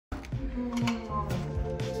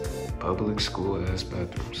Public school ass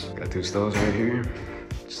bathrooms. Got 2 stalls right here.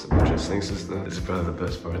 Just a bunch of sinks and stuff. This is probably the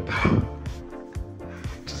best part though.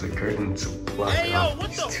 Just a curtain to block out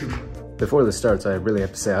these 2. Before this starts, I really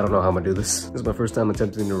have to say I don't know how I'm gonna do this. This is my first time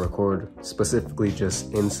attempting to record specifically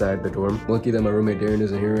just inside the dorm. Lucky that my roommate Darren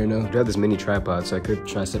isn't here right now. I have this mini tripod, so I could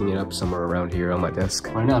try setting it up somewhere around here on my desk.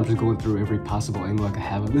 Right now, I'm just going through every possible angle I could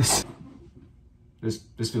have of this.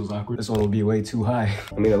 This feels awkward. This one will be way too high.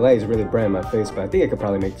 I mean, the light is really bright in my face, but I think I could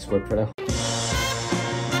probably make this work for now.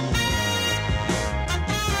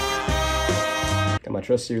 Got my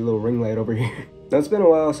trusty little ring light over here. Now, it's been a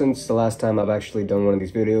while since the last time I've actually done one of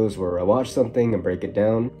these videos where I watch something and break it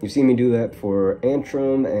down. You've seen me do that for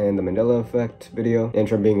Antrim and the Mandela Effect video.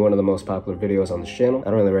 Antrim being one of the most popular videos on this channel.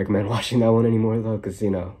 I don't really recommend watching that one anymore though, because,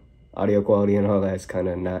 you know, audio quality and all that is kind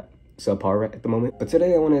of not subpar at the moment. But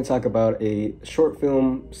today I wanted to talk about a short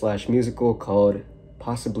film slash musical called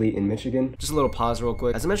Possibly in Michigan. Just a little pause real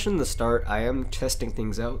quick. As I mentioned in the start, I am testing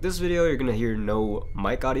things out. This video, you're gonna hear no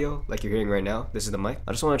mic audio like you're hearing right now. This is the mic.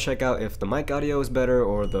 I just want to check out if the mic audio is better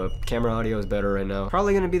or the camera audio is better right now.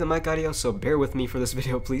 Probably gonna be the mic audio, so bear with me for this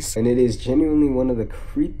video, please. And it is genuinely one of the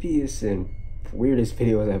creepiest and weirdest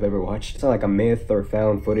videos I've ever watched. It's not like a myth or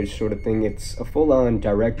found footage sort of thing. It's a full-on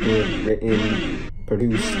directed, written,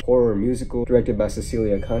 produced horror musical directed by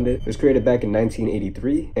Cecilia Condit. It was created back in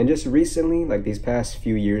 1983, and just recently, like these past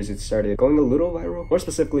few years, it started going a little viral. More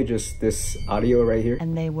specifically, just this audio right here.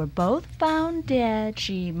 And they were both found dead.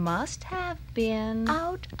 She must have been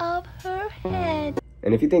out of her head.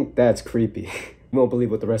 And if you think that's creepy, you won't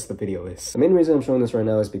believe what the rest of the video is. The main reason I'm showing this right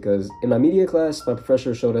now is because in my media class, my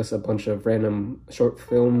professor showed us a bunch of random short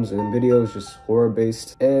films and videos, just horror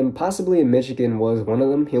based. And Possibly in Michigan was one of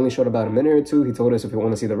them. He only showed about a minute or 2. He told us if you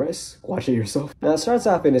want to see the rest, watch it yourself. Now it starts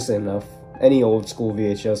off innocent enough. Any old school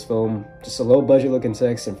VHS film, just a low budget looking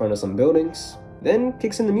text in front of some buildings. Then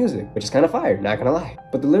kicks in the music, which is kind of fire, not gonna lie.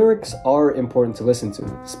 But the lyrics are important to listen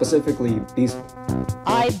to, specifically these.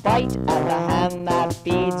 I bite at the hand that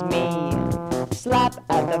feeds me, slap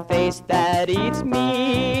at the face that eats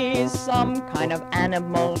me, some kind of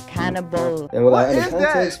animal cannibal. And without any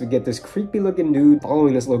context, we get this creepy looking dude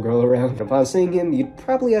following this little girl around. And upon seeing him, you'd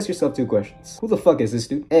probably ask yourself 2 questions. Who the fuck is this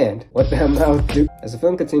dude? And what the hell mouth dude? As the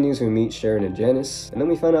film continues, we meet Sharon and Janice, and then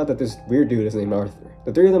we find out that this weird dude is named Arthur.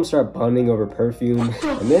 The 3 of them start bonding over perfume,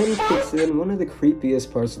 and then kicks in one of the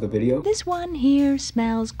creepiest parts of the video. This one here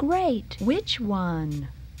smells great. Which one?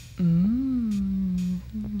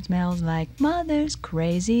 Smells like Mother's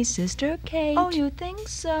crazy sister Kate. Oh, you think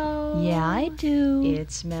so? Yeah, I do.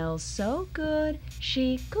 It smells so good.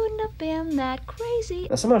 She couldn't have been that crazy.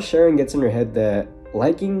 Now somehow Sharon gets in her head that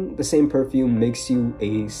liking the same perfume makes you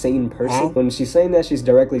a sane person. When she's saying that, she's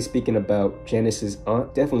directly speaking about Janice's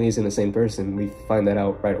aunt. Definitely isn't the same person. We find that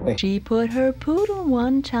out right away. She put her poodle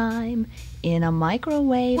one time in a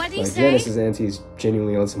microwave. What'd he Like say? Janice's auntie is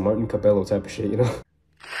genuinely on some Martin Capello type of shit, you know?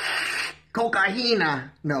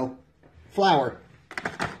 Cocaina. No. Flour.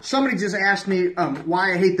 Somebody just asked me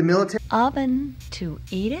why I hate the military. Oven to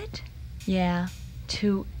eat it? Yeah,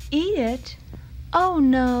 to eat it? Oh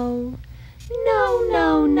no. No,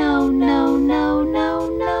 no, no, no, no, no,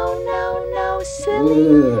 no, no, no,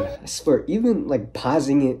 silly. Ugh, I swear, even like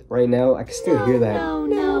pausing it right now, I can still hear that No,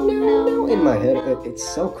 no, no, in my head. no. It's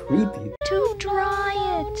so creepy. To dry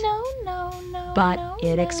it. But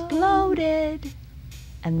it exploded.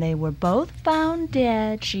 And they were both found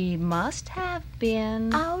dead. She must have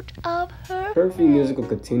been out of her Perfume musical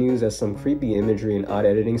continues as some creepy imagery and odd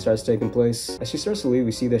editing starts taking place. As she starts to leave,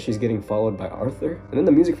 we see that she's getting followed by Arthur. And then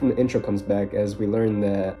the music from the intro comes back as we learn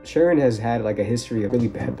that Sharon has had like a history of really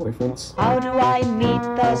bad boyfriends. How do I meet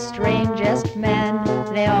the strangest men?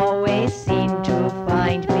 They always seem to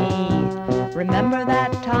find me. Remember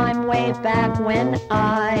that time way back when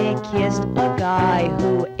I kissed a guy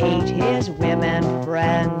who ate his women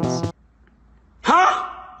friends?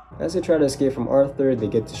 As they try to escape from Arthur, they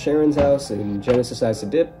get to Sharon's house and Janice decides to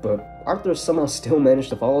dip, but Arthur somehow still managed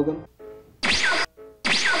to follow them.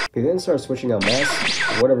 He then starts switching out masks,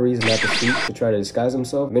 for whatever reason at the street, to try to disguise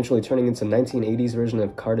himself, eventually turning into 1980s version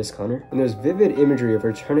of Cardis Connor. And there's vivid imagery of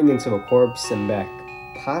her turning into a corpse and back,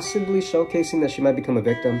 possibly showcasing that she might become a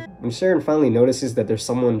victim. When Sharon finally notices that there's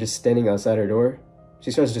someone just standing outside her door,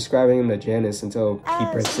 she starts describing him to Janice until he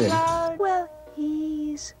breaks in. Well,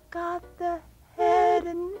 he's got the head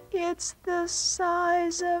and it's the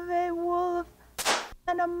size of a wolf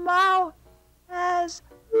and a mouth as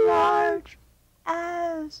large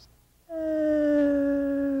as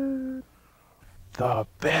The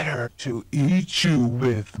better to eat you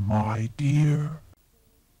with, my dear.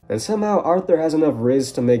 And somehow Arthur has enough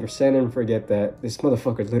riz to make Shannon forget that this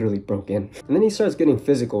motherfucker literally broke in. And then he starts getting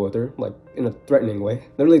physical with her, like in a threatening way,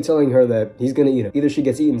 literally telling her that he's gonna eat her. Either she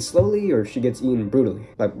gets eaten slowly or she gets eaten brutally.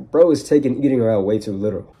 Like, bro is taking eating her out way too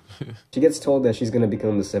literal. She gets told that she's gonna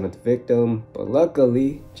become the 7th victim, but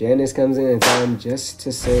luckily Janice comes in time just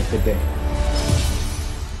to save the day.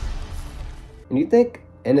 And you think,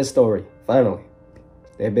 end of story, finally,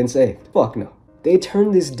 they've been saved. Fuck no. They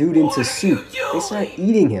turned this dude into soup. They started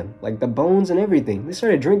eating him, like the bones and everything. They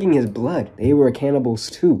started drinking his blood. They were cannibals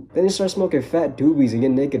too. Then they start smoking fat doobies and get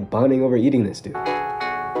naked bonding over eating this dude. I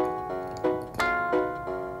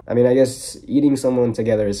mean, I guess eating someone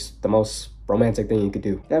together is the most romantic thing you could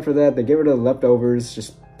do. After that, they get rid of the leftovers,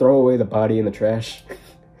 just throw away the body in the trash.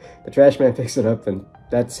 The trash man picks it up, and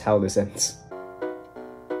that's how this ends.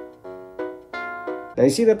 Now you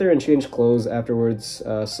see that they're in changed clothes afterwards,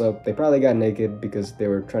 so they probably got naked because they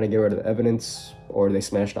were trying to get rid of the evidence, or they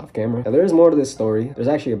smashed off camera. Now there is more to this story. There's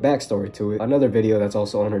actually a backstory to it. Another video that's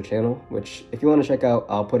also on her channel, which if you want to check out,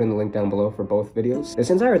 I'll put in the link down below for both videos. This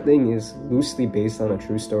entire thing is loosely based on a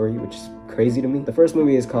true story, which is crazy to me. The first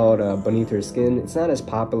movie is called Beneath Her Skin. It's not as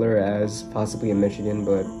popular as possibly in Michigan,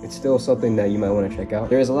 but it's still something that you might want to check out.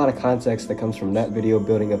 There is a lot of context that comes from that video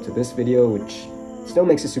building up to this video, which still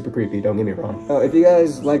makes it super creepy, don't get me wrong. If you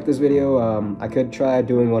guys like this video, I could try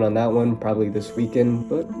doing one on that one probably this weekend,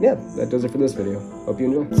 but yeah, that does it for this video. Hope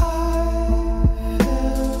you enjoy.